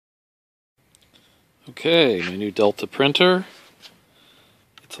Okay, my new Delta printer.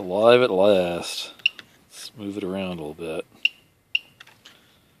 It's alive at last. Let's move it around a little bit.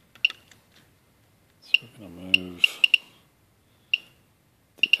 So we're going to move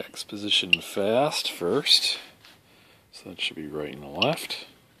the X position fast first. So that should be right and left.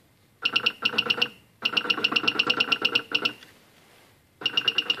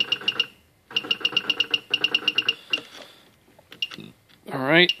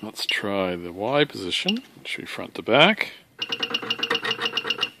 Alright, let's try the Y position. It should be front to back.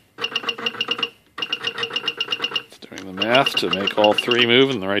 It's doing the math to make all three move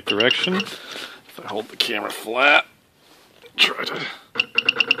in the right direction. If I hold the camera flat, try to...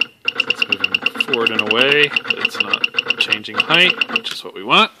 It's moving forward and away, but it's not changing height, which is what we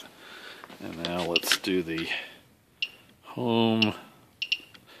want. And now let's do the home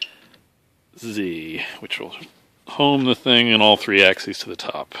Z, which will home the thing in all three axes to the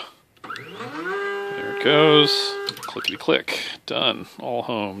top. There it goes. Clickety click. Done. All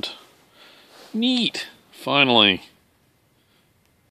homed. Neat. Finally.